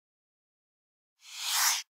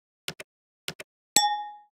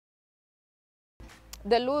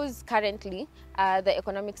The laws currently are the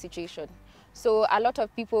economic situation. So a lot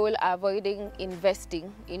of people are avoiding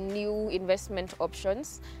investing in new investment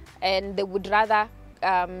options, and they would rather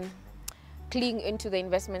cling into the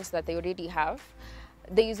investments that they already have.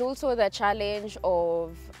 There is also the challenge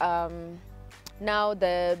of now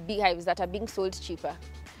the beehives that are being sold cheaper.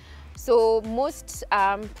 So most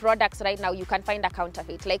products right now, you can find a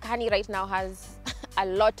counterfeit. Like honey right now has a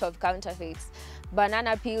lot of counterfeits.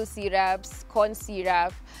 Banana peel syrups, corn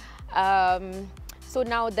syrup. So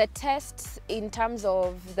now the test in terms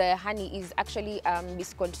of the honey is actually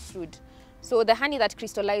misconstrued. So the honey that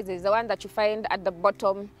crystallizes, the one that you find at the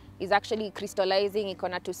bottom, is actually crystallizing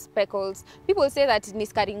to speckles. People say that it's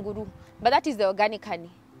niskaringuru, but that is the organic honey.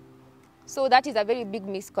 So that is a very big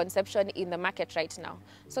misconception in the market right now.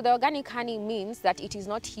 So the organic honey means that it is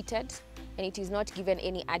not heated and it is not given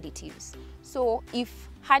any additives. So if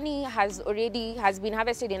honey has been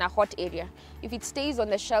harvested in a hot area, if it stays on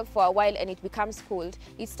the shelf for a while and it becomes cold,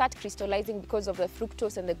 it starts crystallizing because of the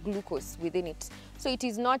fructose and the glucose within it. So it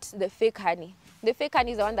is not the fake honey. The fake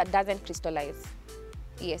honey is the one that doesn't crystallize.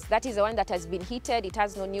 Yes, that is the one that has been heated, it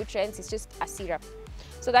has no nutrients, it's just a syrup.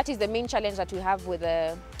 So that is the main challenge that we have with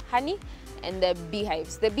the honey and the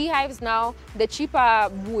beehives. The beehives now, the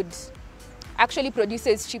cheaper wood actually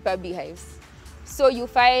produces cheaper beehives. So you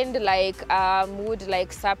find like wood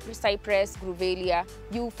like cypress, grevillea,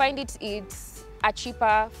 you find it's a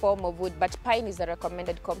cheaper form of wood, but pine is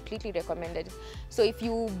completely recommended. So if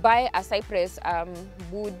you buy a cypress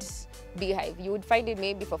wood beehive, you would find it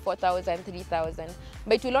maybe for 4,000, 3,000,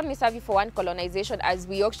 but it will only serve you for one colonization, as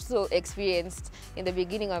we also experienced in the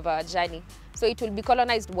beginning of our journey. So it will be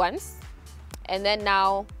colonized once, and then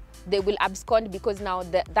now they will abscond because now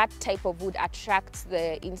that type of wood attracts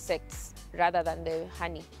the insects rather than the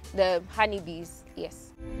honeybees.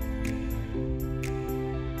 Yes.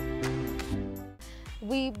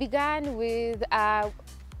 We began with a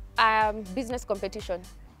business competition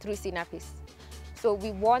through Sinapis. So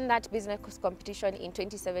we won that business competition in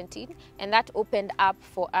 2017, and that opened up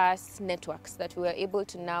for us networks that we were able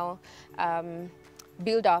to now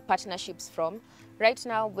build our partnerships from. Right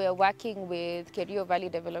now we're working with Kerio Valley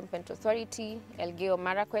Development Authority, Elgeyo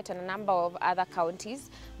Marakwet, and a number of other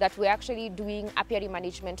counties that we're actually doing apiary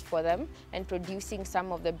management for them and producing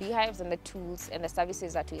some of the beehives and the tools and the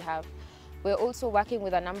services that we have. We're also working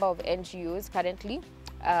with a number of NGOs currently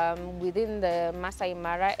within the Masai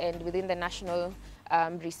Mara and within the national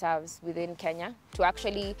reserves within Kenya to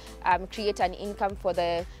actually create an income for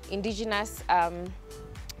the indigenous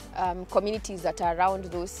communities that are around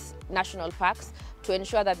those national parks, to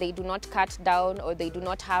ensure that they do not cut down or they do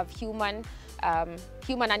not have human-animal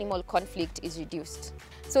conflict is reduced.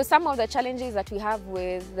 So some of the challenges that we have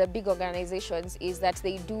with the big organizations is that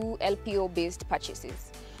they do LPO-based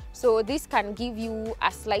purchases. So this can give you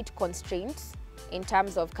a slight constraint in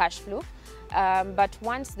terms of cash flow, but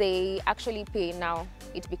once they actually pay now,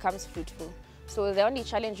 it becomes fruitful. So the only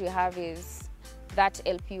challenge we have is that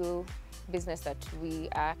LPO business that we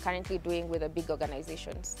are currently doing with the big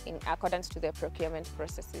organizations in accordance to their procurement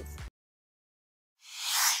processes.